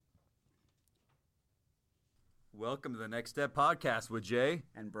Welcome to the Next Step Podcast with Jay.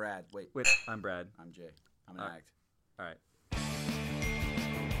 And Brad. Wait, I'm Brad. I'm Jay. I'm an addict. All right.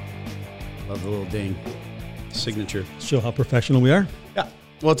 Love the little ding. Signature. Show how professional we are. Yeah.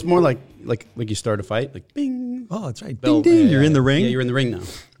 Well, it's more like you start a fight, like bing. Oh, that's right. Bell. Ding, ding. Yeah, You're in the ring. Yeah, you're in the ring now.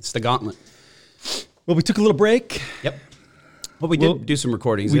 It's the gauntlet. Well, we took a little break. Yep. Well, we did do some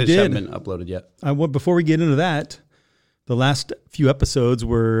recordings. We They just did. haven't been uploaded yet. Before we get into that, the last few episodes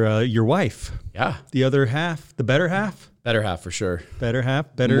were your wife. Yeah. The other half, the better half. Better half for sure. Better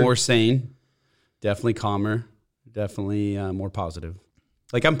half, better. More sane. Definitely calmer. Definitely more positive.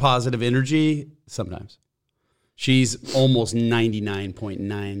 Like I'm positive energy sometimes. She's almost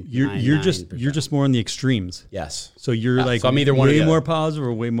 99.9. You're just more on the extremes. Yes. So you're So I'm either one or way the more other. positive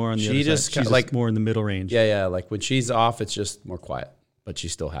or way more on the She other just side. kinda She's like- just more in the middle range. Yeah. Like when she's off, it's just more quiet, but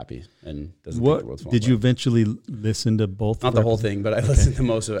she's still happy and doesn't think the world's falling Did you apart. eventually listen to both? Not the whole thing, but I listened to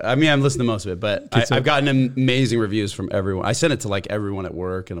most of it. I mean, I've listened to most of it, but I've gotten amazing reviews from everyone. I sent it to like everyone at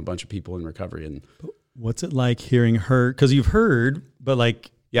work and a bunch of people in recovery. And What's it like hearing her? Because you've heard, but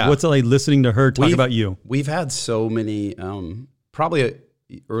like, Yeah. what's it like listening to her talk We've- about you? we've had so many, probably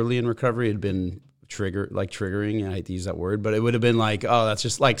early in recovery it had been triggering. I hate to use that word, but it would have been like, oh, that's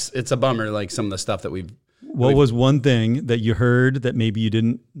just like, it's a bummer. Like some of the stuff that we've. What was one thing that you heard that maybe you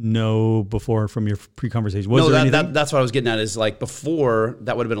didn't know before from your pre-conversation? Was there anything? That's what I was getting at is like before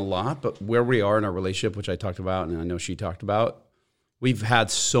that would have been a lot, but where we are in our relationship, which I talked about and I know she talked about, we've had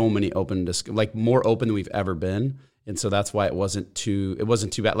so many like more open than we've ever been. And so that's why it wasn't too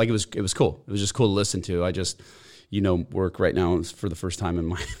bad. Like it was cool. It was just cool to listen to. I just, work right now for the first time in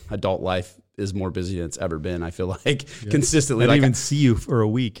my adult life is more busy than it's ever been. I feel like consistently. I didn't Like even see you for a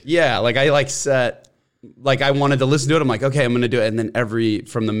week. yeah, like I I wanted to listen to it. I'm like, okay, I'm going to do it. And then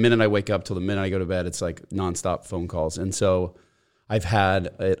from the minute I wake up till the minute I go to bed, it's like nonstop phone calls. And so I've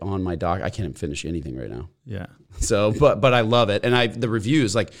had it on my dock. I can't even finish anything right now. Yeah. So, but I love it. And the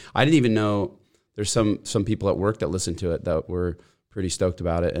reviews, like I didn't even know there's some people at work that listen to it that were pretty stoked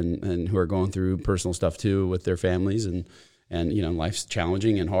about it and who are going through personal stuff too with their families and life's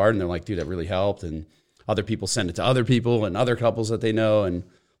challenging and hard. And they're like, dude, that really helped. And other people send it to other people and other couples that they know. And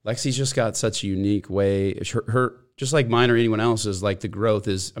Lexi's just got such a unique way. Her just like mine or anyone else's, like the growth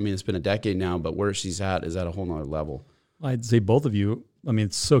is, I mean, it's been a decade now, but where she's at is at a whole nother level. I'd say both of you. I mean,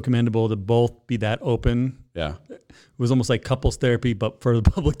 it's so commendable to both be that open. Yeah. It was almost like couples therapy, but for the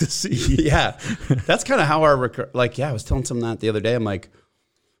public to see. Yeah. That's kind of how I was telling someone that the other day. I'm like,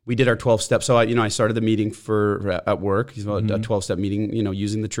 we did our 12 steps. So I started the meeting at work. It's about a 12-step meeting,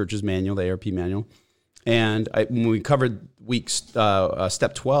 using the church's manual, the ARP manual. And when we covered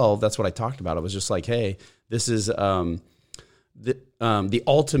step 12, that's what I talked about. I was just like, hey, this is the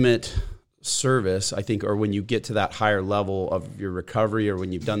ultimate service, I think, or when you get to that higher level of your recovery or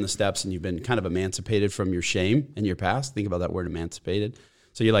when you've done the steps and you've been kind of emancipated from your shame in your past. Think about that word, emancipated.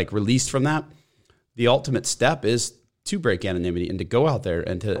 So you're like released from that. The ultimate step is to break anonymity and to go out there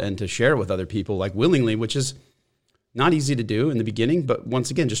and to share it with other people like willingly, which is not easy to do in the beginning, but once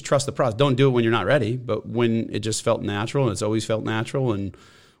again, just trust the process. Don't do it when you're not ready, but when it just felt natural, and it's always felt natural. And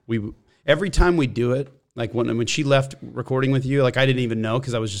every time we do it, like when she left recording with you, like I didn't even know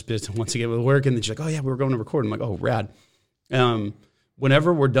because I was just busy once again with work, and then she's like, oh yeah, we were going to record. I'm like, oh, rad.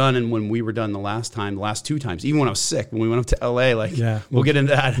 Whenever we're done, and when we were done the last two times, even when I was sick, when we went up to LA, like we'll get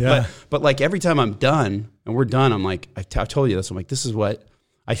into that. Yeah. But like every time I'm done and we're done, I'm like, I told you this. I'm like, this is what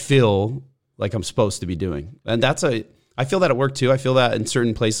I feel like I'm supposed to be doing. And I feel that at work too. I feel that in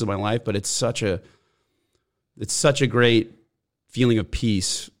certain places of my life, but it's such a great feeling of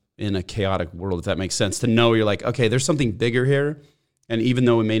peace in a chaotic world, if that makes sense, to know you're like, okay, there's something bigger here. And even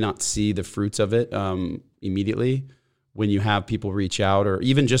though we may not see the fruits of it immediately, when you have people reach out or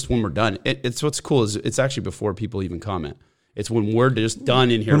even just when we're done, it's what's cool is it's actually before people even comment. It's when we're just done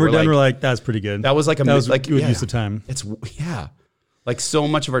in here. When we're done, we're like, that's pretty good. That was like good use of time. It's like so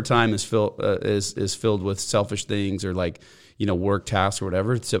much of our time is filled with selfish things or like, work tasks or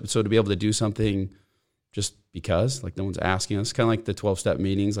whatever. So to be able to do something just because like no one's asking us, kind of like the 12-step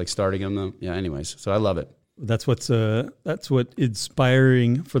meetings, like starting them. Yeah. Anyways. So I love it. That's what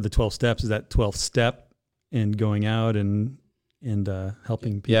inspiring for the 12 steps is that 12th step and going out and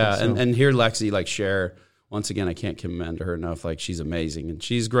helping people. Yeah. So. And hear Lexi like share once again, I can't commend her enough. Like she's amazing and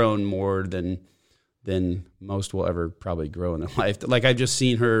she's grown more than most will ever probably grow in their life. Like I've just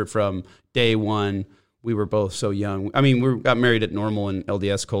seen her from day one. We were both so young. I mean, we got married at normal in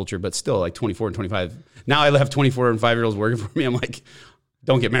LDS culture, but still like 24 and 25. Now I have 24 and 5-year-olds working for me. I'm like,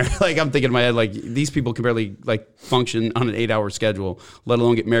 don't get married. Like I'm thinking in my head, like these people can barely like function on an 8-hour schedule, let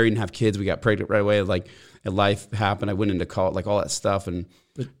alone get married and have kids. We got pregnant right away. Like life happened. I went into college, like all that stuff. And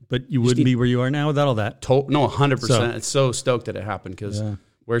But you wouldn't be where you are now without all that. No, 100%. So- It's so stoked that it happened because Yeah.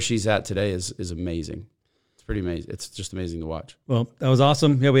 where she's at today is amazing. It's pretty amazing. It's just amazing to watch. Well, that was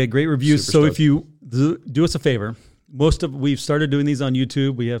awesome. Yeah, we had great reviews. Super So stoked. if you do us a favor, we've started doing these on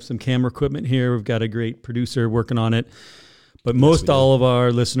YouTube. We have some camera equipment here. We've got a great producer working on it. But most all of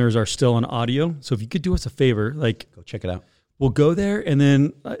our listeners are still on audio. So if you could do us a favor, like Go check it out. we'll go there and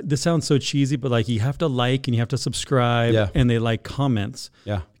then this sounds so cheesy, but like you have to like and you have to subscribe and they like comments.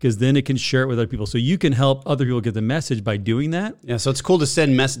 Yeah. Because then it can share it with other people. So you can help other people get the message by doing that. Yeah, so it's cool to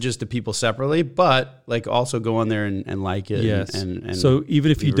send messages to people separately, but like also go on there and like it. Yes. And so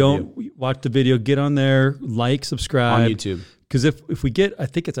even if you leave a don't watch the video, get on there, like, subscribe. on YouTube. Because if we get, I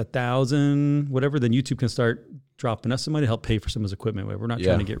think it's 1,000, whatever, then YouTube can start dropping us some money to help pay for some of his equipment. We're not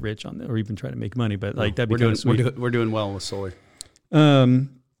trying to get rich on that or even trying to make money, but like that'd be kind of sweet. We're doing well with solar.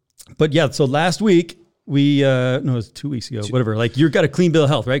 But yeah, so last week it was 2 weeks ago, whatever. Like you got a clean bill of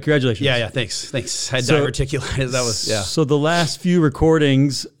health, right? Congratulations. Yeah, thanks. I had diverticulitis. That was So the last few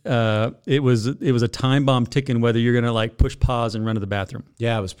recordings, it was a time bomb ticking whether you're gonna like push pause and run to the bathroom.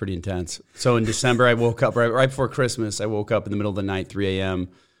 Yeah, it was pretty intense. So in December, I woke up right before Christmas. I woke up in the middle of the night, 3 a.m.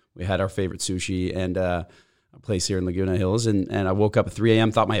 We had our favorite sushi and a place here in Laguna Hills, and I woke up at 3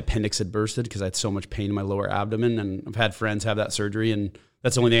 a.m. Thought my appendix had bursted because I had so much pain in my lower abdomen, and I've had friends have that surgery, and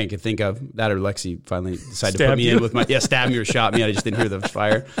that's the only thing I could think of. That or Lexi finally decided to put me in with my stabbed me or shot me. I just didn't hear the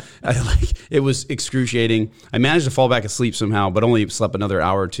fire. It was excruciating. I managed to fall back asleep somehow, but only slept another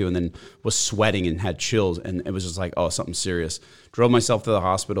hour or two, and then was sweating and had chills, and it was just like, oh, something serious. Drove myself to the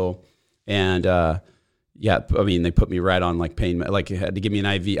hospital, and they put me right on like pain. Like had to give me an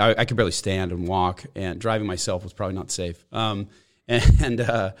IV. I could barely stand and walk, and driving myself was probably not safe.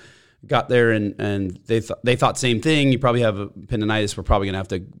 Got there and they thought same thing. You probably have a tendonitis.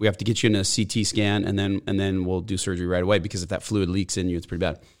 We have to get you in a CT scan and then we'll do surgery right away because if that fluid leaks in you, it's pretty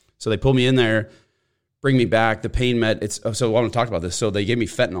bad. So they pull me in there, bring me back. The pain med. So I want to talk about this. So they gave me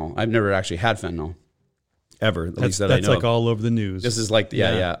fentanyl. I've never actually had fentanyl ever. At least that I know. That's like all over the news. This is like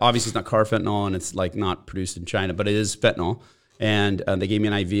yeah. Obviously it's not carfentanil and it's like not produced in China, but it is fentanyl. And they gave me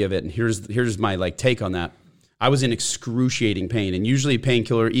an IV of it. And here's my like take on that. I was in excruciating pain, and usually a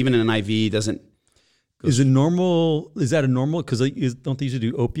painkiller, even in an IV, doesn't. Is it normal? Is that a normal? Because don't they usually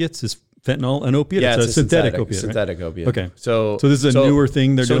do opiates? Is fentanyl an opiate? Yeah, it's a synthetic opiate. Right? Synthetic opiate. Okay, so this is a newer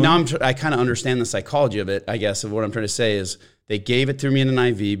thing they're doing. So now I kind of understand the psychology of it. I guess of what I'm trying to say is they gave it to me in an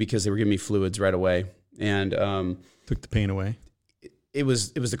IV because they were giving me fluids right away, and took the pain away. It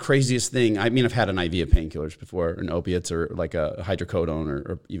was the craziest thing. I mean, I've had an IV of painkillers before, and opiates, or like a hydrocodone,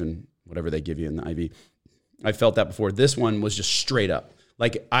 or even whatever they give you in the IV. I felt that before. This one was just straight up.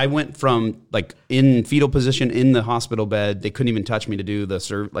 Like I went from like in fetal position in the hospital bed. They couldn't even touch me to do the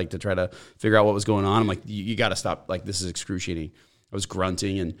to try to figure out what was going on. I'm like, you got to stop. Like this is excruciating. I was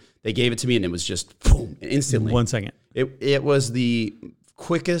grunting, and they gave it to me, and it was just boom, instantly. 1 second. It was the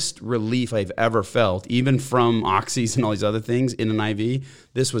quickest relief I've ever felt, even from oxys and all these other things in an IV.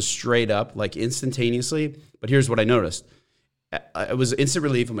 This was straight up, like instantaneously. But here's what I noticed. It was instant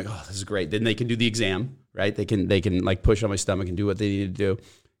relief. I'm like, oh, this is great. Then they can do the exam, right? They can like push on my stomach and do what they need to do.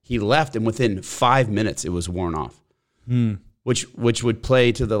 He left, and within 5 minutes, it was worn off. Which would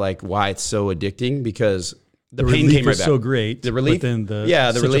play to the like why it's so addicting, because the pain came right back. So great. The relief, but then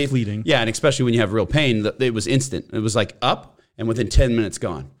the relief, fleeting. Yeah, and especially when you have real pain, it was instant. It was like up, and within 10 minutes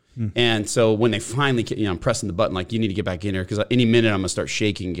gone. And so when they finally, I'm pressing the button, like, you need to get back in here because any minute I'm going to start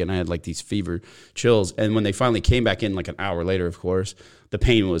shaking again. I had like these fever chills. And when they finally came back in, like an hour later, of course, the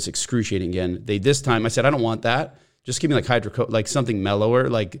pain was excruciating again. This time I said, I don't want that. Just give me like like something mellower.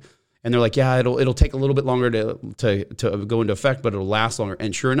 And they're like, yeah, it'll take a little bit longer to go into effect, but it'll last longer.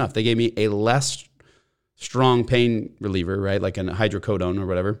 And sure enough, they gave me a less strong pain reliever, right? Like a hydrocodone or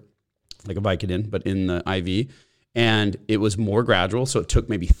whatever, like a Vicodin, but in the IV. And it was more gradual, so it took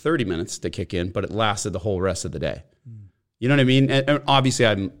maybe 30 minutes to kick in, but it lasted the whole rest of the day. You know what I mean? And obviously,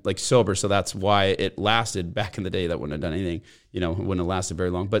 I'm like sober, so that's why it lasted. Back in the day, that wouldn't have done anything. It wouldn't have lasted very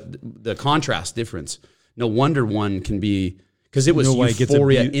long. But the contrast difference, no wonder one can be, because it was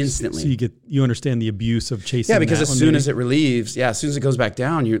euphoria instantly. So you understand the abuse of chasing. Yeah, because that as soon as it relieves, as soon as it goes back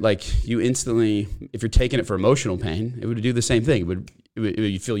down, you instantly, if you're taking it for emotional pain, it would do the same thing.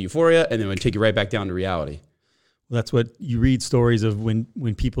 You feel euphoria, and then it would take you right back down to reality. That's what you read stories of when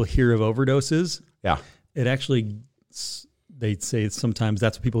people hear of overdoses. Yeah. It actually, they say sometimes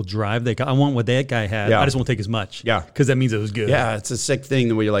that's what people drive. I want what that guy had. Yeah. I just won't take as much. Yeah. Because that means it was good. Yeah. It's a sick thing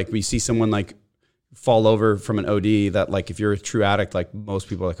the way we see someone like fall over from an OD that like, if you're a true addict, like most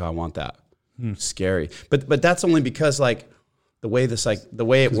people are like, oh, I want that. Scary. But that's only because like the way the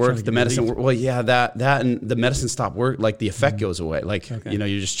way it works, to the get medicine. relief. Well, yeah, that and the medicine stopped work. Like the effect goes away. Like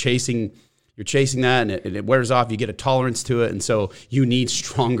you're just chasing. You're chasing that, and it wears off. You get a tolerance to it, and so you need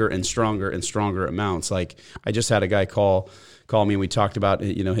stronger and stronger and stronger amounts. Like I just had a guy call me, and we talked about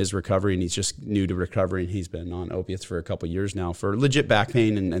his recovery, and he's just new to recovery, and he's been on opiates for a couple of years now for legit back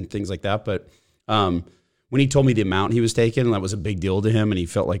pain and things like that. But when he told me the amount he was taking, that was a big deal to him, and he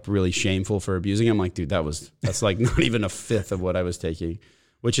felt like really shameful for abusing him. I'm like, dude, that's like not even a fifth of what I was taking,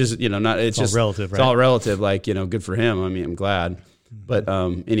 which is not. It's just all relative, right? It's all relative. Like good for him. I mean, I'm glad. But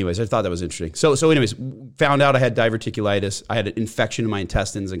anyways, I thought that was interesting. So anyways, found out I had diverticulitis. I had an infection in my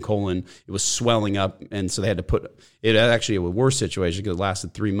intestines and colon. It was swelling up, and so they had to put it. Actually, a worse situation because it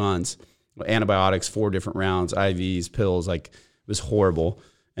lasted 3 months. Antibiotics, 4 different rounds, IVs, pills. Like it was horrible.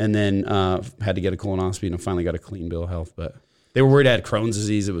 And then had to get a colonoscopy, and I finally got a clean bill of health. But they were worried I had Crohn's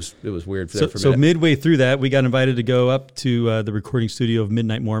disease. It was weird. So midway through that, we got invited to go up to the recording studio of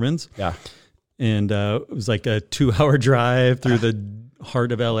Midnight Mormons. Yeah. And it was like a 2-hour drive through the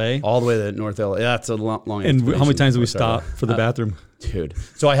heart of LA. All the way to North LA. Yeah, it's a long And how many times did we stop for the bathroom? Dude.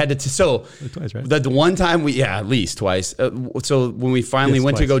 So I had to, twice, right? The one time at least twice. So when we finally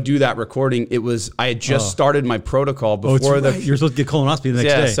went to go do that recording, I had just started my protocol before you're supposed to get colonoscopy the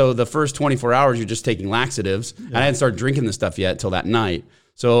next day. So the first 24 hours, you're just taking laxatives. And I hadn't started drinking the stuff yet until that night.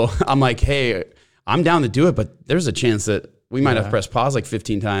 So I'm like, hey, I'm down to do it, but there's a chance that we might have pressed pause like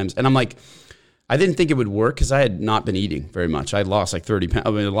 15 times. And I'm like, I didn't think it would work because I had not been eating very much. I had lost like 30 pounds.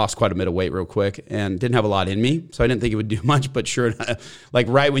 I mean, I lost quite a bit of weight real quick and didn't have a lot in me. So I didn't think it would do much, but sure, like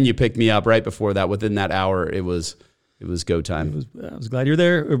right when you picked me up, right before that, within that hour, it was go time. I was glad you're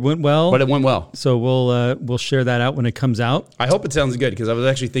there. It went well. But it went well. So we'll share that out when it comes out. I hope it sounds good because I was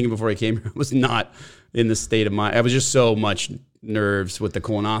actually thinking before I came here, I was not in the state of mind. I was just so much nerves with the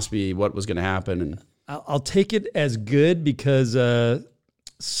colonoscopy, what was going to happen. And I'll take it as good because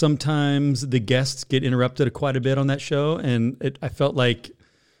sometimes the guests get interrupted quite a bit on that show, and I felt like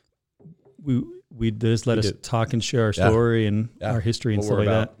we just let us talk and share our story and our history and stuff like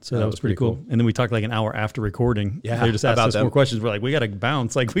that. So that was pretty cool. And then we talked like an hour after recording. Yeah, they just asked us more questions. We're like, we got to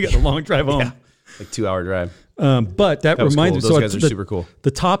bounce. Like we got a long drive home. Like 2-hour drive. But that reminds me. Those guys are super cool.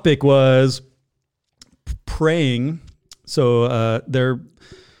 The topic was praying. So they're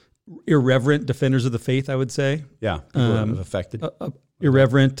irreverent defenders of the faith, I would say. Yeah, people affected.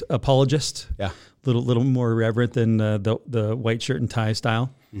 Irreverent apologist. Yeah, little more irreverent than the white shirt and tie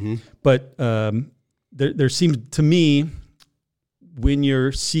style. Mm-hmm. But there seems to me when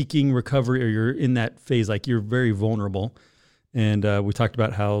you're seeking recovery or you're in that phase, like you're very vulnerable. And we talked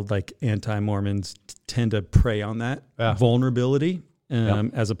about how like anti-Mormons tend to prey on that vulnerability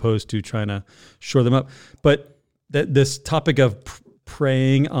as opposed to trying to shore them up. But this topic of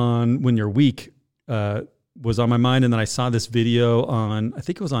preying on when you're weak was on my mind. And then I saw this video I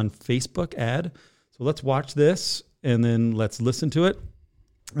think it was on Facebook ad. So let's watch this and then let's listen to it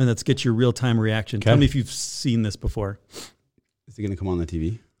and let's get your real-time reaction. Okay. Tell me if you've seen this before. Is it going to come on the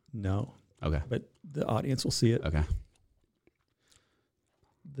TV? No. Okay. But the audience will see it. Okay.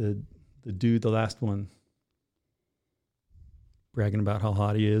 The dude, the last one, bragging about how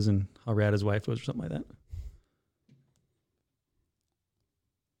hot he is and how rad his wife was or something like that.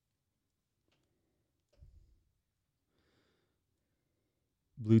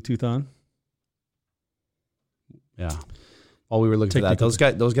 Bluetooth on. Yeah. While we were looking for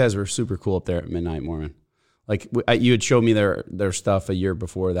that, those guys were super cool up there at Midnight Mormon. Like you had showed me their stuff a year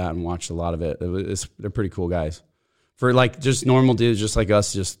before that and watched a lot of it. They're pretty cool guys. For like just normal dudes, just like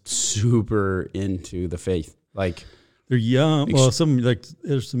us, just super into the faith. Like they're young. Well,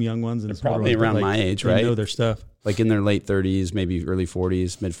 there's some young ones and probably around my age, right? They know their stuff. Like in their late 30s, maybe early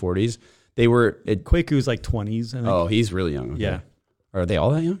 40s, mid 40s. They were Quaku's like 20s. I think. Oh, he's really young. Okay. Yeah. Are they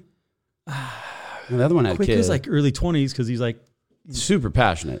all that young? The other one had Quaku's kids. like early 20s because he's like super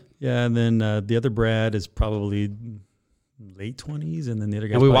passionate. Yeah, and then the other Brad is probably late 20s, and then the other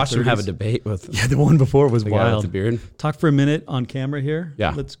guy. And we watched him have a debate with. Yeah, the one before was the wild. guy with the beard. Talk for a minute on camera here.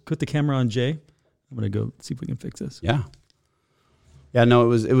 Yeah, let's put the camera on Jay. I'm gonna go see if we can fix this. Yeah. Yeah,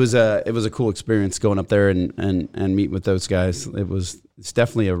 no, it was a cool experience going up there and meet with those guys. It's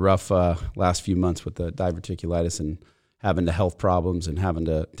definitely a rough last few months with the diverticulitis and having the health problems and having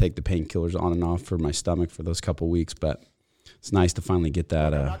to take the painkillers on and off for my stomach for those couple weeks. But it's nice to finally get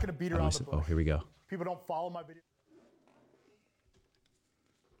that. I'm not going to beat around the bush. Oh, here we go. People don't follow my video.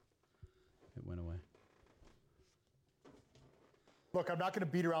 It went away. Look, I'm not going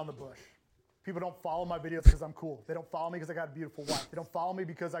to beat around the bush. People don't follow my videos because I'm cool. They don't follow me because I got a beautiful wife. They don't follow me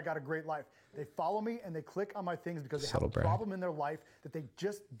because I got a great life. They follow me and they click on my things because they have a problem in their life that they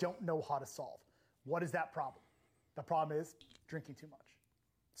just don't know how to solve. What is that problem? The problem is drinking too much.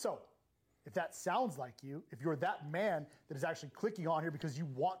 So if that sounds like you, if you're that man that is actually clicking on here because you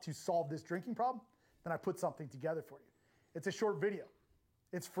want to solve this drinking problem, then I put something together for you. It's a short video.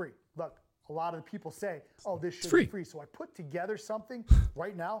 It's free. Look, a lot of the people say, oh, this should be free. So I put together something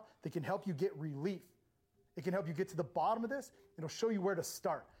right now that can help you get relief. It can help you get to the bottom of this. It'll show you where to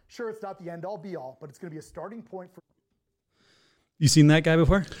start. Sure, it's not the end all be all, but it's going to be a starting point for. You seen that guy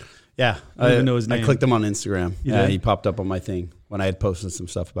before? Yeah. I don't even know his name. I clicked him on Instagram. Yeah, he popped up on my thing when I had posted some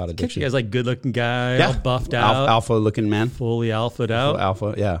stuff about addiction. You guys like good looking guy, all buffed out. Alpha looking man. Fully alphaed out.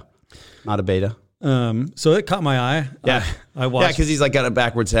 Alpha, yeah. Not a beta. So it caught my eye. Yeah. I watched. Yeah, because he's like got a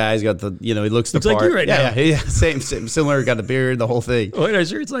backwards hat. He's got the, he looks the part. Looks like you right now. Yeah, same, similar, got the beard, the whole thing. Oh, wait, are you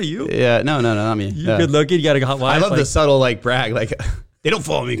sure it's not you? Yeah, no, not me. You're good looking, you got a hot wife. I love the subtle brag, they don't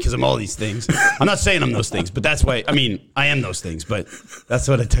follow me because I'm all these things. I'm not saying I'm those things, but that's why, I am those things, but that's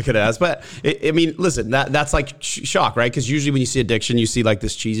what I took it as. But, listen, that's like shock, right? Because usually when you see addiction, you see like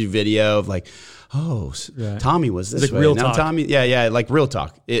this cheesy video of like, oh, right. Tommy was this like way. Real now talk. Tommy, like real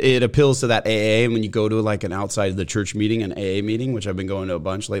talk. It appeals to that AA. And when you go to like an outside of the church meeting, an AA meeting, which I've been going to a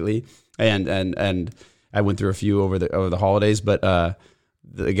bunch lately, and I went through a few over the holidays, but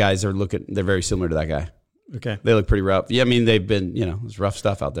the guys they're very similar to that guy. Okay. They look pretty rough. Yeah, they've been, there's rough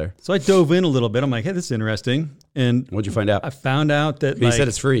stuff out there. So I dove in a little bit. I'm like, hey, this is interesting. And what'd you find out? I found out that he said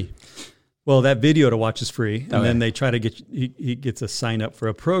it's free. Well, that video to watch is free. And then they try to he gets a sign up for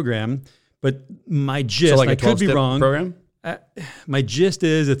a program. But my gist, I could be wrong. Program? My gist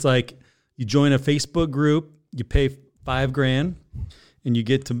is it's like you join a Facebook group, you pay $5,000 and you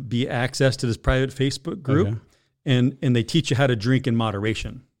get to be access to this private Facebook group and they teach you how to drink in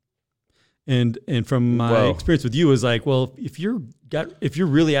moderation. And from my experience with you is like, well, if you're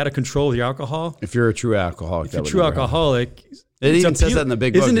really out of control with your alcohol, if you're a true alcoholic, it even says that in the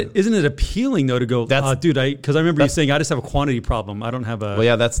big book. Isn't it appealing though to go, dude? Because I remember you saying I just have a quantity problem. I don't have a. Well,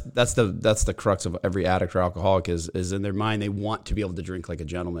 yeah, that's the crux of every addict or alcoholic is in their mind. They want to be able to drink like a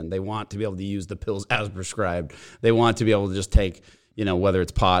gentleman. They want to be able to use the pills as prescribed. They want to be able to just take, whether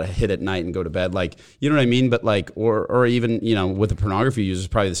it's pot, hit at night and go to bed. Like, you know what I mean? But like, or even, with the pornography users,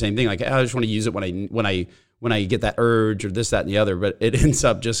 probably the same thing. Like, I just want to use it when I get that urge or this, that, and the other. But it ends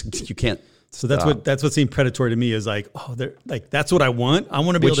up just, you can't. So that's what seemed predatory to me is like, oh, they're like, that's what I want. I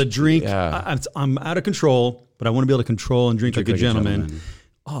want to be able to drink. Yeah. I'm out of control, but I want to be able to control and drink like a gentleman.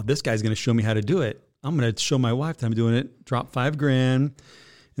 Oh, this guy's going to show me how to do it. I'm going to show my wife that I'm doing it. Drop $5,000.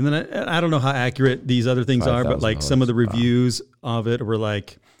 And then I don't know how accurate these other things are, but like some of the reviews of it were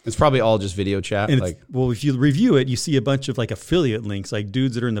like, it's probably all just video chat. And if you review it, you see a bunch of like affiliate links, like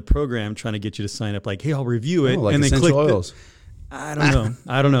dudes that are in the program trying to get you to sign up. Like, hey, I'll review it, like and then click oils. I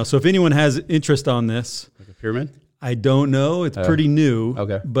don't know. So if anyone has interest on this, like a pyramid, I don't know. It's pretty new.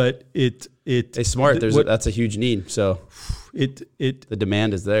 Okay, but it's smart. That's a huge need. So the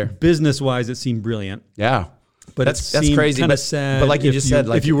demand is there. Business wise, it seemed brilliant. Yeah. But that's crazy. Kind of sad. But like you just said,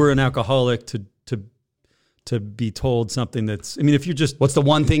 if you were an alcoholic to be told something that's, if you're just, what's the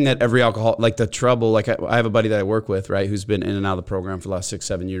one thing that every alcoholic, like the trouble, like I have a buddy that I work with, right, who's been in and out of the program for the last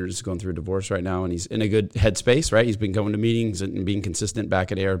 6-7 years, going through a divorce right now, and he's in a good headspace, right? He's been going to meetings and being consistent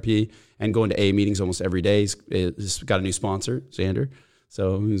back at ARP and going to A meetings almost every day. He's got a new sponsor, Xander,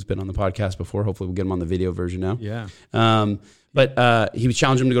 so who's been on the podcast before. Hopefully we'll get him on the video version now. Yeah. But he was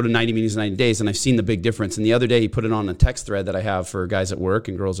challenging him to go to 90 meetings in 90 days, and I've seen the big difference. And the other day, he put it on a text thread that I have for guys at work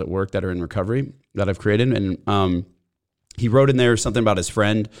and girls at work that are in recovery that I've created. And he wrote in there something about his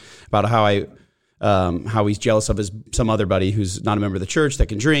friend, about how he's jealous of some other buddy who's not a member of the church that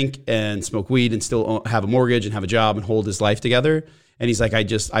can drink and smoke weed and still have a mortgage and have a job and hold his life together. And he's like,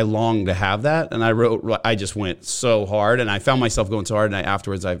 I long to have that. And I just went so hard, and I found myself going so hard. And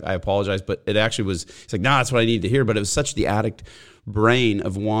afterwards, I apologized, but it actually was, it's like, that's what I needed to hear. But it was such the addict brain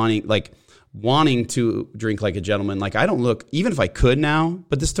of wanting to drink like a gentleman. Like, I don't look, even if I could now,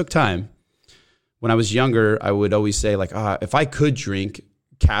 but this took time. When I was younger, I would always say like, if I could drink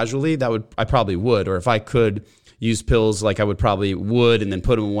casually, I probably would. Or if I could use pills, like I would and then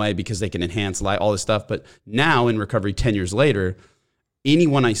put them away because they can enhance life, all this stuff. But now in recovery, 10 years later,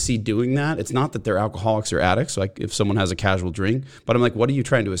 anyone I see doing that, it's not that they're alcoholics or addicts, like if someone has a casual drink, but I'm like, what are you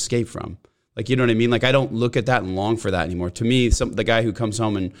trying to escape from? Like, you know what I mean? Like, I don't look at that and long for that anymore. To me, the guy who comes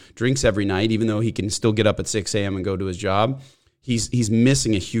home and drinks every night, even though he can still get up at 6 a.m. and go to his job, he's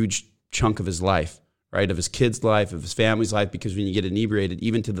missing a huge chunk of his life, right? Of his kid's life, of his family's life, because when you get inebriated,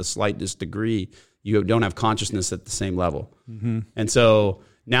 even to the slightest degree, you don't have consciousness at the same level. Mm-hmm. And so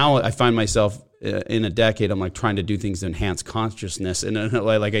now I find myself in a decade, I'm like trying to do things to enhance consciousness. And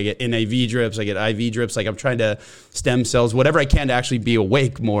like I get NAV drips, I get IV drips. Like I'm trying to stem cells, whatever I can to actually be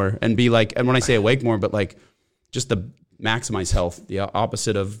awake more and be like, and when I say awake more, but like just to maximize health, the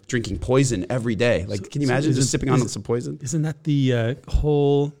opposite of drinking poison every day. Like, can you imagine just sipping on some poison? Isn't that the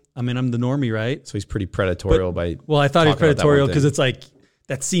whole? I mean, I'm the normie, right? So he's pretty predatorial I thought he was predatorial because it's like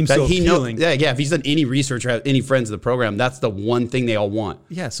that seems so appealing. If he's done any research or have any friends of the program, that's the one thing they all want.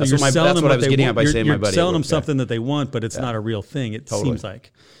 Yeah, so that's you're selling them what I was getting at by saying my buddy. You're selling them something that they want, but it's not a real thing. It seems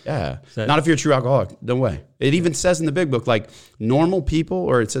like. Yeah, not if you're a true alcoholic. No way. It even says in the big book, like normal people,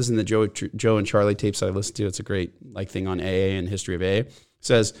 or it says in the Joe and Charlie tapes that I listened to. It's a great thing on AA and history of AA. It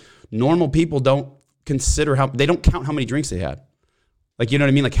says normal people don't they don't count how many drinks they had. Like, you know what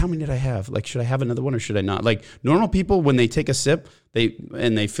I mean? Like, how many did I have? Like, should I have another one or should I not? Like, normal people, when they take a sip, they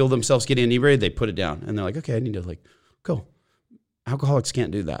feel themselves getting inebriated, they put it down. And they're like, okay, I need to go. Alcoholics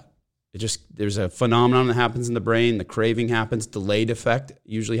can't do that. There's a phenomenon that happens in the brain. The craving happens. Delayed effect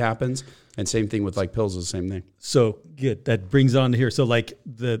usually happens. And same thing with pills is the same thing. So good. That brings on to here. So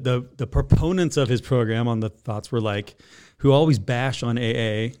the proponents of his program on the thoughts were who always bash on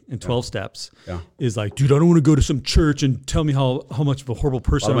AA and 12 steps is like, dude, I don't want to go to some church and tell me how much of a horrible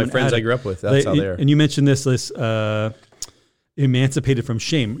person I'm. A lot of my friends I grew up with, that's how they are. And you mentioned this emancipated from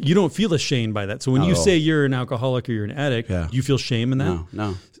shame. You don't feel ashamed by that. So when you say you're an alcoholic or you're an addict, do you feel shame in that?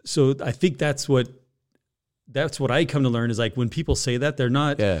 No. So I think that's what I come to learn is when people say that, they're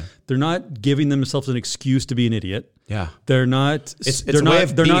not giving themselves an excuse to be an idiot. Yeah. They're not. It's a way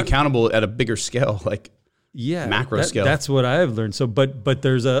of being accountable at a bigger scale, macro scale. That's what I have learned. So, but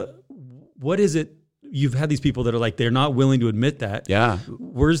there's what is it? You've had these people that are they're not willing to admit that. Yeah.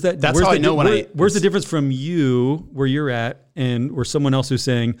 Where's that? That's how I know where's the difference from you, where you're at, and where someone else who's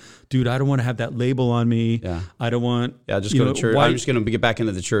saying, dude, I don't want to have that label on me. Yeah. I don't want. Yeah, just go to church. I'm just going to get back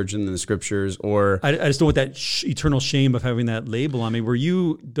into the church and the scriptures, or I just don't want that eternal shame of having that label on me. Where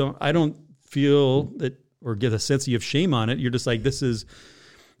you don't, I don't feel that or get a sense that you have shame on it. You're just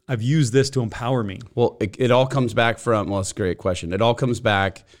I've used this to empower me. Well, it all comes back from, it's a great question. It all comes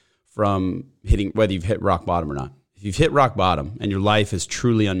back from whether you've hit rock bottom or not. If you've hit rock bottom and your life is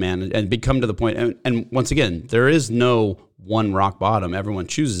truly unmanaged and become to the point, and once again, there is no one rock bottom. Everyone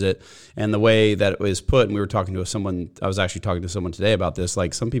chooses it. And the way that it was put, and I was actually talking to someone today about this,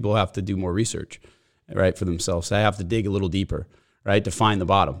 some people have to do more research, right, for themselves. They have to dig a little deeper, right, to find the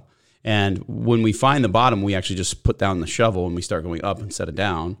bottom. And when we find the bottom, we actually just put down the shovel and we start going up instead of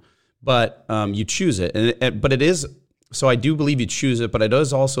down. But you choose it. But it is, so I do believe you choose it, but it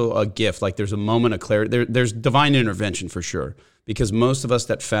is also a gift. There's a moment of clarity. There's divine intervention for sure. Because most of us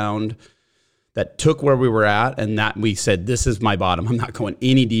that took where we were at and that we said, this is my bottom. I'm not going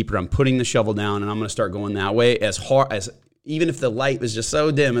any deeper. I'm putting the shovel down and I'm going to start going that way as hard as, even if the light was just so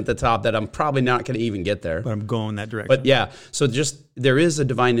dim at the top that I'm probably not going to even get there. But I'm going that direction. But yeah, so there is a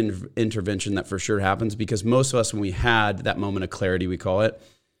divine intervention that for sure happens because most of us, when we had that moment of clarity, we call it,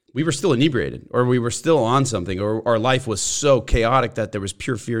 we were still inebriated or we were still on something or our life was so chaotic that there was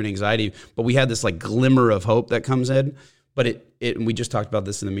pure fear and anxiety, but we had this glimmer of hope that comes in. But and we just talked about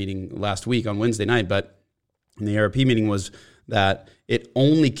this in the meeting last week on Wednesday night, but in the ARP meeting was that it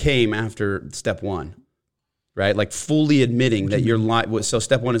only came after step one. Right? Fully admitting that your life was, so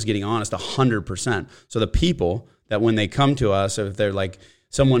step one is getting honest 100%. So the people that when they come to us, if they're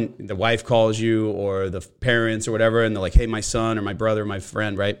someone, the wife calls you or the parents or whatever, and they're like, hey, my son or my brother or my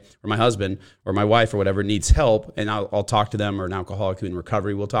friend, right? Or my husband or my wife or whatever needs help. And I'll talk to them, or an alcoholic who in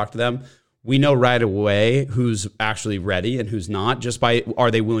recovery, we'll talk to them. We know right away who's actually ready and who's not, just by,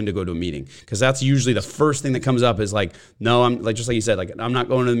 are they willing to go to a meeting? Because that's usually the first thing that comes up is no, I'm just like you said, I'm not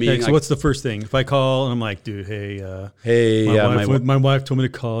going to the meeting. Okay, so what's the first thing? If I call and I'm like, dude, hey, my wife told me to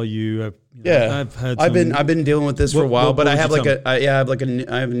call you. I've been dealing with this for a while, but I have I have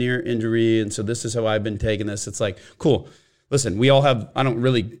a near injury, and so this is how I've been taking this. It's cool. Listen, we all have. I don't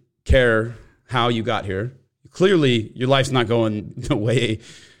really care how you got here. Clearly, your life's not going the way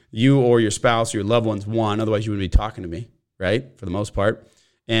you or your spouse or your loved ones want. Otherwise, you wouldn't be talking to me, right? For the most part.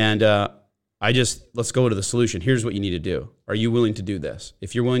 And let's go to the solution. Here's what you need to do. Are you willing to do this?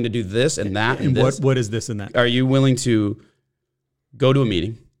 If you're willing to do this and that and this. What is this and that? Are you willing to go to a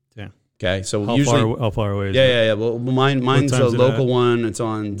meeting? Yeah. Okay. So how far away is it? Yeah. Well, mine's a local one. It's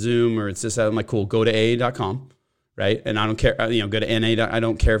on Zoom or it's this. I'm like, cool, go to AA.com. Right. And I don't care, go to NA. I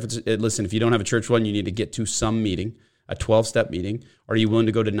don't care if listen, if you don't have a church one, you need to get to some meeting. A 12-step meeting. Are you willing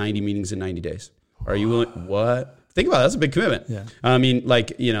to go to 90 meetings in 90 days? Are you willing? What? Think about it. That's a big commitment. Yeah. I mean,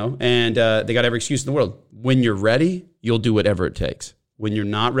 and they got every excuse in the world. When you're ready, you'll do whatever it takes. When you're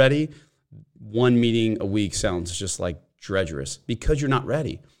not ready, one meeting a week sounds just treacherous because you're not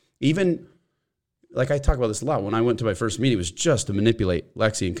ready. Even, I talk about this a lot. When I went to my first meeting, it was just to manipulate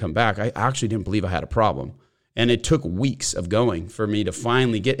Lexi and come back. I actually didn't believe I had a problem. And it took weeks of going for me to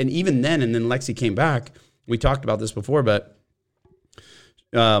finally get, and even then Lexi came back, we talked about this before, but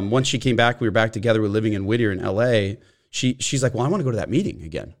once she came back, we were back together. We were living in Whittier in LA. She's like, well, I want to go to that meeting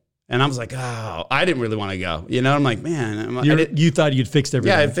again. And I was like, oh, I didn't really want to go. You know, I'm like, man. You thought you'd fixed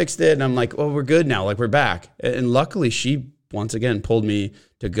everything. Yeah, I fixed it. And I'm like, well, we're good now. Like, we're back. And luckily, she, once again, pulled me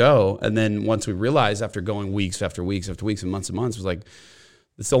to go. And then once we realized after going weeks after weeks after weeks and months, was like,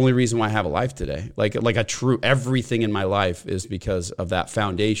 it's the only reason why I have a life today. Like a true, everything in my life is because of that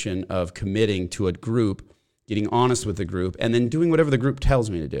foundation of committing to a group, getting honest with the group, and then doing whatever the group tells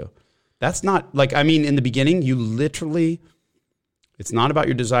me to do. That's not like, I mean, in the beginning, you literally, it's not about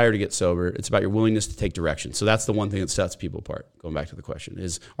your desire to get sober. It's about your willingness to take direction. So that's the one thing that sets people apart. Going back to the question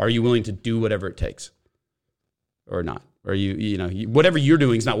is, are you willing to do whatever it takes or not? Or whatever you're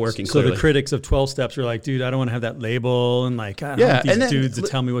doing is not working. So clearly. the critics of 12 steps are like, dude, I don't want to have that label. And like, I don't want these dudes to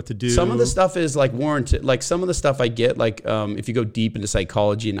tell me what to do. Some of the stuff is like warranted. Like some of the stuff I get, like if you go deep into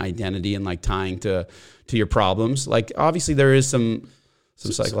psychology and identity and like tying to your problems, like obviously there is some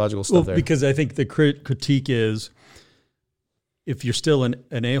psychological stuff there. Because I think the critique is, if you're still an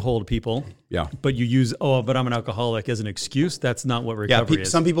a-hole to people, but you use, but I'm an alcoholic as an excuse, that's not what recovery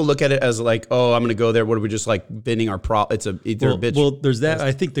is. Some people look at it as like, oh, I'm going to go there. What are we just like bending our it's either a bitch. Well, there's that.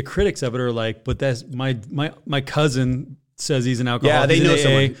 I think the critics of it are like, but that's my cousin says he's an alcoholic. Yeah, they know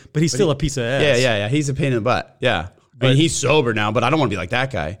someone. But he's still a piece of ass. Yeah. He's a pain in the butt. Yeah. I mean, he's sober now, but I don't want to be like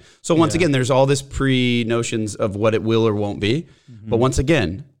that guy. So once again, there's all this pre-notions of what it will or won't be. Mm-hmm. But once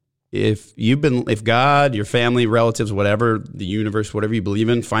again, if God, your family, relatives, whatever, the universe, whatever you believe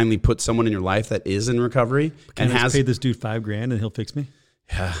in, finally put someone in your life that is in recovery and has paid this dude $5,000 and he'll fix me.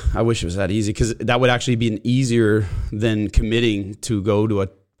 Yeah, I wish it was that easy, because that would actually be easier than committing to go to a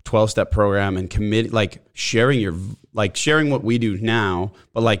 12-step program and commit, like sharing what we do now,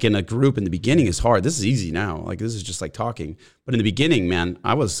 but like in a group in the beginning is hard. This is easy now. Like this is just like talking. But in the beginning, man,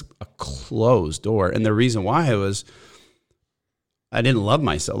 I was a closed door. And the reason why I didn't love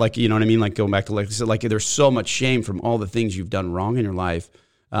myself. Like, you know what I mean? Like going back to like I said, like there's so much shame from all the things you've done wrong in your life,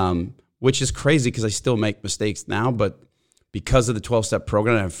 which is crazy because I still make mistakes now. But because of the 12-step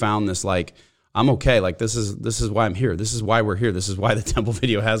program, I've found this, like, I'm okay. Like this is why I'm here. This is why we're here. This is why the temple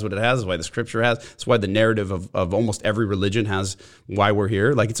video has what it has. This is why the scripture has. It's why the narrative of almost every religion has why we're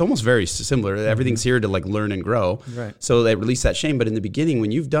here. Like it's almost very similar. Everything's here to like learn and grow. Right. So they release that shame. But in the beginning,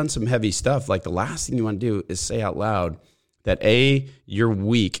 when you've done some heavy stuff, like the last thing you want to do is say out loud that you're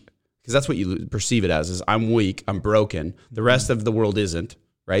weak, because that's what you perceive it as, is I'm weak, I'm broken. The rest of the world isn't,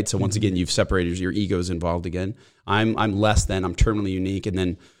 right? So once again, you've separated, your ego's involved again. I'm less than, I'm terminally unique. And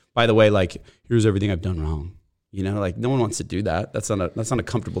then, by the way, like, here's everything I've done wrong. You know, like no one wants to do that. That's not a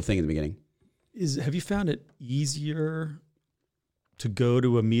comfortable thing in the beginning. Have you found it easier to go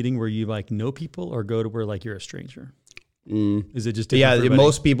to a meeting where you like know people, or go to where like you're a stranger? Is it just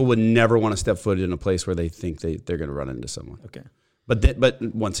most people would never want to step foot in a place where they think they're going to run into someone. Okay, but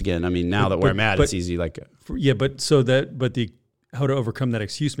once again, I mean, now that where I'm at, it's easy. Like how to overcome that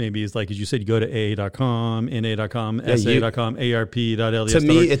excuse maybe is like, as you said, you go to AA.com, NA.com, SA.com, ARP.LDS. To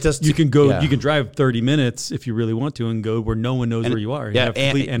me, it just you can go. You can drive 30 minutes if you really want to, and go where no one knows where you are. You have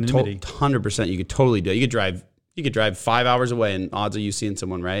complete anonymity. 100%. You could totally do it. You could drive 5 hours away, and odds of you seeing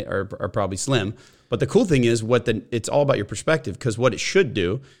someone, right, are probably slim. But the cool thing is it's all about your perspective, because what it should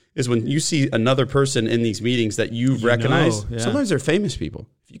do is when you see another person in these meetings that you recognize, sometimes they're famous people.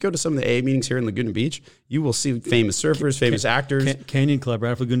 If you go to some of the AA meetings here in Laguna Beach, you will see famous surfers, famous actors. Canyon Club,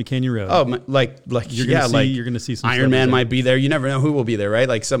 right off Laguna Canyon Road. Oh, you're going to see some Iron Man might be there. You never know who will be there, right?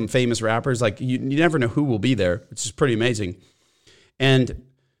 Like some famous rappers, like you never know who will be there, which is pretty amazing. And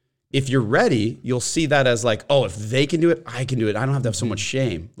if you're ready, you'll see that as like, oh, if they can do it, I can do it. I don't have to have so much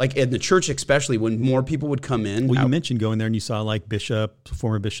shame. Like in the church, especially when more people would come in. Well, you mentioned going there and you saw like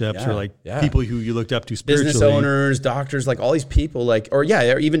former bishops, or like people who you looked up to spiritually. Business owners, doctors, like all these people, like, or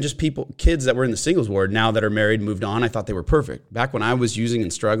even just kids that were in the singles ward now that are married, moved on. I thought they were perfect. Back when I was using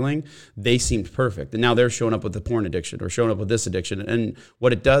and struggling, they seemed perfect. And now they're showing up with the porn addiction or showing up with this addiction. And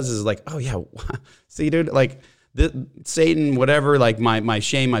what it does is like, oh yeah, see, dude, like, Satan, whatever, like my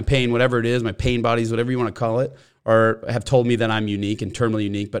shame, my pain, whatever it is, my pain bodies, whatever you want to call it, or have told me that I'm unique and terminally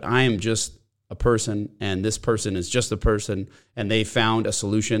unique, but I am just a person, and this person is just a person, and they found a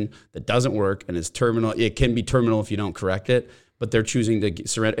solution that doesn't work and is terminal. It can be terminal if you don't correct it, but they're choosing to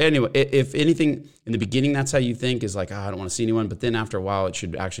surrender. Anyway, if anything, in the beginning, that's how you think, is like, I don't want to see anyone, but then after a while, it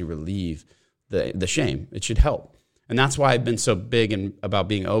should actually relieve the shame. It should help. And that's why I've been so big about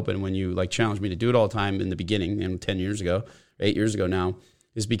being open when you like challenge me to do it all the time in the beginning, 10 years ago, 8 years ago now,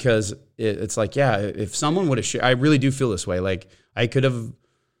 is because it's like, if someone would have shared, I really do feel this way. Like I could have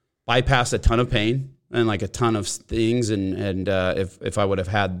bypassed a ton of pain and like a ton of things. And if I would have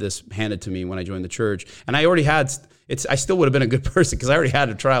had this handed to me when I joined the church, and I already had, I still would have been a good person because I already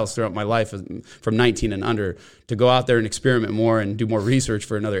had trials throughout my life from 19 and under. To go out there and experiment more and do more research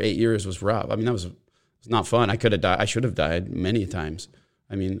for another 8 years was rough. I mean, it was not fun. I could have died. I should have died many times.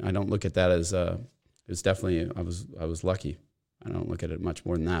 I mean, I don't look at that as it's definitely I was lucky. I don't look at it much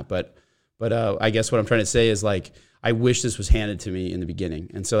more than that. But I guess what I'm trying to say is like I wish this was handed to me in the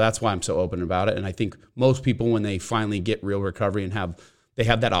beginning, and so that's why I'm so open about it. And I think most people, when they finally get real recovery and have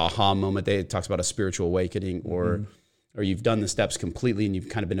that aha moment, it talks about a spiritual awakening, or you've done the steps completely and you've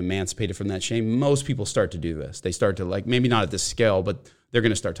kind of been emancipated from that shame. Most people start to do this. They start to, like, maybe not at this scale, but they're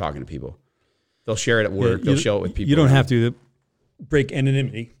going to start talking to people. They'll share it at work. They'll show it with people. You don't have to break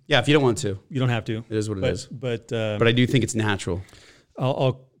anonymity. Yeah, if you don't want to. You don't have to. It is what it is. But I do think it's natural.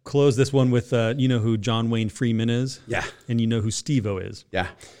 I'll close this one with, you know who John Wayne Freeman is? Yeah. And you know who Steve-O is? Yeah.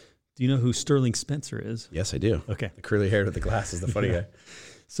 Do you know who Sterling Spencer is? Yes, I do. Okay. The curly hair with the glasses, the funny guy.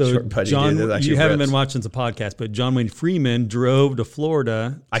 So Short putty John, dude that actually you haven't rips. been watching the podcast, but John Wayne Freeman drove to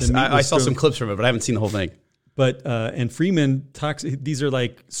Florida. I saw some clips from it, but I haven't seen the whole thing. But and Freeman talks. These are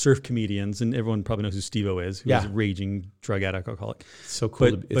like surf comedians, and everyone probably knows who Steve-O is, who is a raging drug addict, alcoholic. So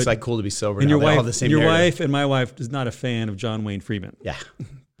cool. It's like cool to be sober. And now. your They all wife, have the same your narrative. wife, and my wife is not a fan of John Wayne Freeman. Yeah.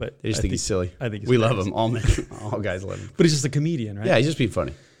 But They just think he's silly. I think he's we love hilarious. him. All men, all guys love him. But he's just a comedian, right? Yeah, he's just being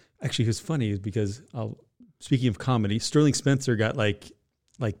funny. Actually, who's funny is because speaking of comedy, Sterling Spencer got like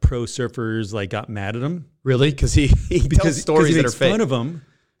pro surfers got mad at him. Really? Because he tells stories he that are makes fake. fun of them.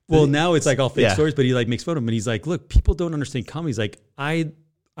 Well, now it's like all fake Yeah. stories, but he makes fun of them, and he's like, "Look, people don't understand comedy." He's like, I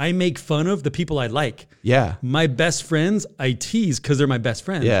make fun of the people I like. Yeah. My best friends, I tease because they're my best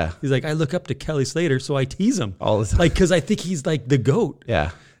friends. Yeah. He's like, I look up to Kelly Slater, so I tease him All the time. because I think he's like the GOAT.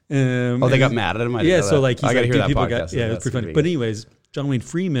 Yeah. They They got mad at him. I didn't know so that. he's I got to hear dude, that people podcast. yeah, it's That's pretty funny. gonna be But good. anyways, John Wayne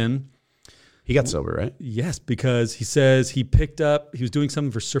Freeman, He got sober, right? yes, because he says he was doing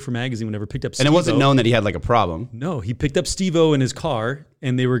something for Surfer Magazine whenever picked up And it wasn't Steve-O. known that he had like a problem. No, he picked up Steve-O in his car,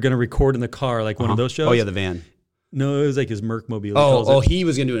 and they were going to record in the car, like one of those shows. Oh yeah, the van. No, it was like his Merc-mobile. he calls it. He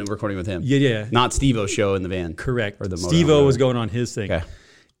was going to do a recording with him. Yeah. Not Steve-O's show in the van. Correct. Or the motor Steve-O home, was whatever. going on his thing. Okay.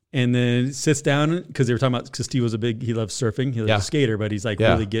 And then sits down because they were talking about, because Steve was he loves surfing. He was a skater, but he's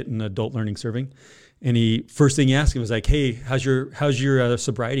really getting adult learning surfing. And first thing he asked him was like, "Hey, how's your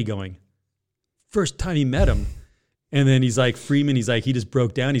sobriety going?" First time he met him. And then he's like, Freeman, he's like, he just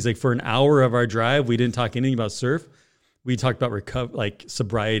broke down. He's like, for an hour of our drive, we didn't talk anything about surf. We talked about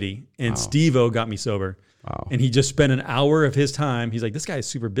sobriety. And Steve-O got me sober. Wow. And he just spent an hour of his time. He's like, this guy is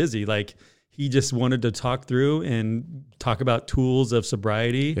super busy. Like, he just wanted to talk through and talk about tools of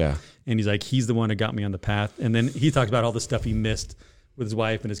sobriety. Yeah. And he's like, he's the one that got me on the path. And then he talked about all the stuff he missed with his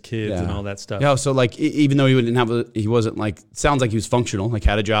wife and his kids and all that stuff. Yeah. So even though he wasn't sounds like he was functional, like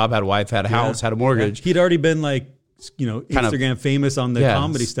had a job, had a wife, had a house, had a mortgage. Yeah. He'd already been Instagram famous on the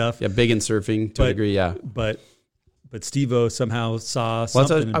comedy stuff. Yeah. Big in surfing to a degree. Yeah. But Steve-O somehow saw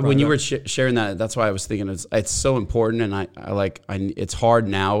something. When you were sharing that, that's why I was thinking it's so important, and it's hard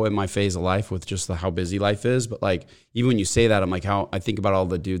now in my phase of life with just how busy life is. But even when you say that, I'm like, how I think about all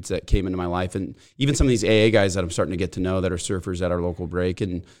the dudes that came into my life, and even some of these AA guys that I'm starting to get to know that are surfers at our local break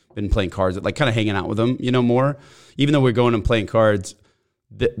and been playing cards, kind of hanging out with them, more. Even though we're going and playing cards,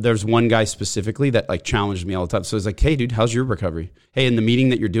 there's one guy specifically that challenged me all the time. So it's like, hey, dude, how's your recovery? Hey, in the meeting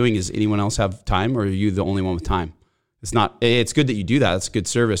that you're doing, does anyone else have time, or are you the only one with time? It's good that you do that. It's good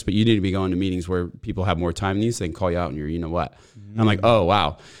service, but you need to be going to meetings where people have more time than you, so they can call you out and you're, you know what. I'm like, oh,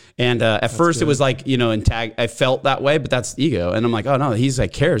 wow. And at first good. It was I felt that way, but that's ego. And I'm like, oh no, he's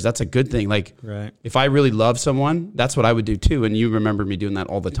cares. That's a good thing. Right. If I really love someone, that's what I would do too. And you remember me doing that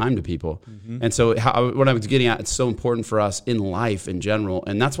all the time to people. Mm-hmm. And so what I was getting at, it's so important for us in life in general.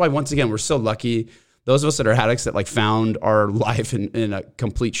 And that's why, once again, we're so lucky. Those of us that are addicts that found our life in a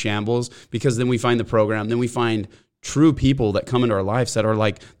complete shambles, because then we find the program, then we find true people that come into our lives that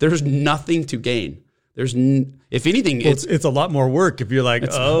are there's nothing to gain. If anything, it's a lot more work if you're like,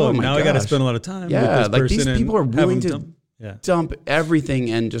 oh now I got to spend a lot of time with this person. These people are willing to Yeah. dump everything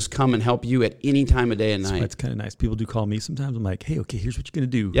and just come and help you at any time of day and night. It's kind of nice. People do call me sometimes. I'm like, hey, okay, here's what you're going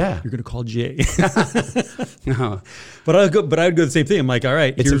to do. Yeah. You're going to call Jay. No. But I would go the same thing. I'm like, all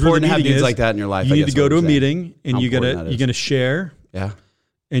right, It's here's where the important to have meeting dudes is. like that in your life. You I need guess to go what to a I'm saying. meeting and How you're important that going is. to share. Yeah.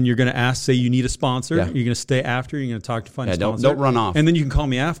 And you're going to ask, say you need a sponsor. Yeah. You're going to stay after. You're going to talk to find a sponsor. Don't run off. And then you can call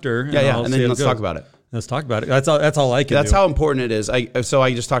me after. And then let's talk about it. Let's talk about it. That's all I can do. That's how important it is. So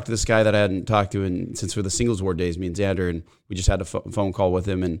I just talked to this guy that I hadn't talked to since for the singles ward days, me and Xander, and we just had a phone call with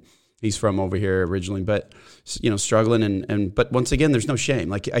him, and he's from over here originally, but struggling but once again, there's no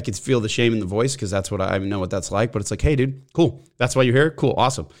shame. I could feel the shame in the voice because that's what I know what that's like. But it's like, hey, dude, cool. That's why you're here. Cool,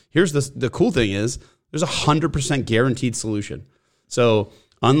 awesome. Here's the cool thing is There's 100% guaranteed solution. So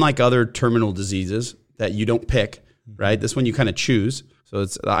unlike other terminal diseases that you don't pick, right? This one you kind of choose. So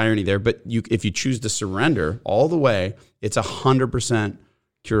it's the irony there. But if you choose to surrender all the way, it's 100%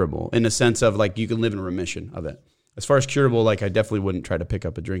 curable in the sense of like you can live in remission of it. As far as curable, like I definitely wouldn't try to pick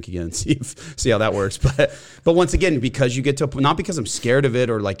up a drink again and see how that works. But once again, because you get to not because I'm scared of it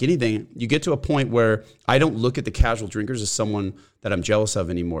or like anything, you get to a point where I don't look at the casual drinkers as someone that I'm jealous of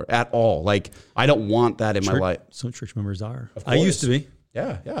anymore at all. Like I don't want that in my life. Some church members are. Of I used to be.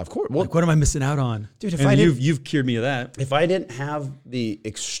 Yeah, of course. Well, Like, what am I missing out on, dude? And you've cured me of that. If I didn't have the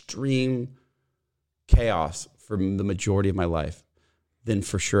extreme chaos for the majority of my life, then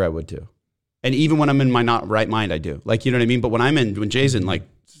for sure I would too. And even when I'm in my not right mind, I do. Like, you know what I mean? But when Jay's in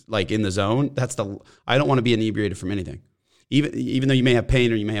like in the zone, I don't want to be inebriated from anything. Even though you may have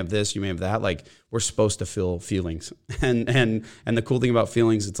pain or you may have this, you may have that, like we're supposed to feel feelings. And the cool thing about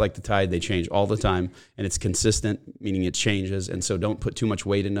feelings, it's like the tide, they change all the time and it's consistent, meaning it changes. And so don't put too much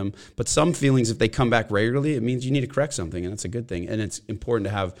weight in them. But some feelings, if they come back regularly, it means you need to correct something and that's a good thing. And it's important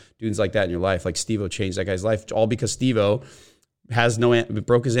to have dudes like that in your life. Like Steve-O changed that guy's life all because Steve-O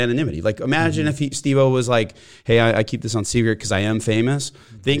broke his anonymity. Like imagine if Steve-O was like, hey, I keep this on secret because I am famous.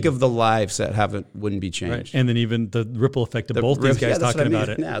 Think of the lives that wouldn't be changed. Right. And then even the ripple effect of both these guys talking about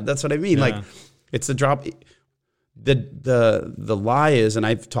it. Yeah, that's what I mean. Yeah. Like it's the drop. The lie is, and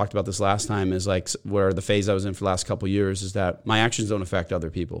I've talked about this last time, is like where the phase I was in for the last couple of years is that my actions don't affect other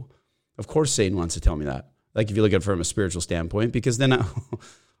people. Of course, Satan wants to tell me that. Like if you look at it from a spiritual standpoint, because then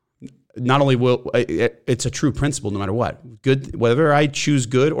not only it's a true principle no matter what. Good, whether I choose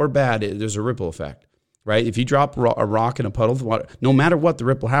good or bad, there's a ripple effect, right? If you drop a rock in a puddle of water, no matter what, the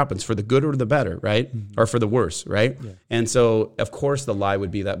ripple happens for the good or the better, right? Or for the worse, right? Yeah. And so, of course, the lie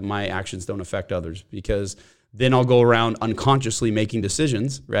would be that my actions don't affect others because then I'll go around unconsciously making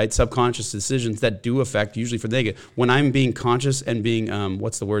decisions, right? Subconscious decisions that do affect, usually for the negative. When I'm being conscious and being,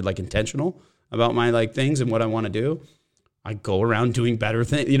 like intentional about my like things and what I want to do, I go around doing better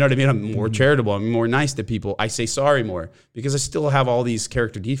things. You know what I mean? I'm more charitable. I'm more nice to people. I say sorry more because I still have all these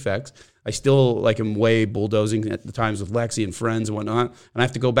character defects. I still like am way bulldozing at the times with Lexi and friends and whatnot. And I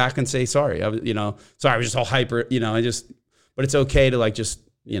have to go back and say sorry. I was just all hyper, but it's okay to like, just,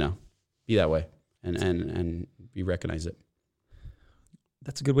 be that way and you recognize it.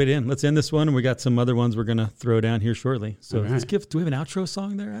 That's a good way to end. Let's end this one. And we got some other ones we're going to throw down here shortly. So do we have an outro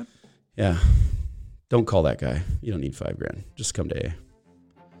song there, Ab? Yeah. Don't call that guy. You don't need $5,000. Just come to A.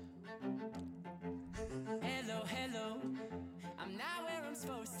 Hello, I'm not where I'm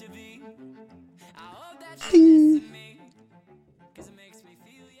supposed to be. I hope that Ding.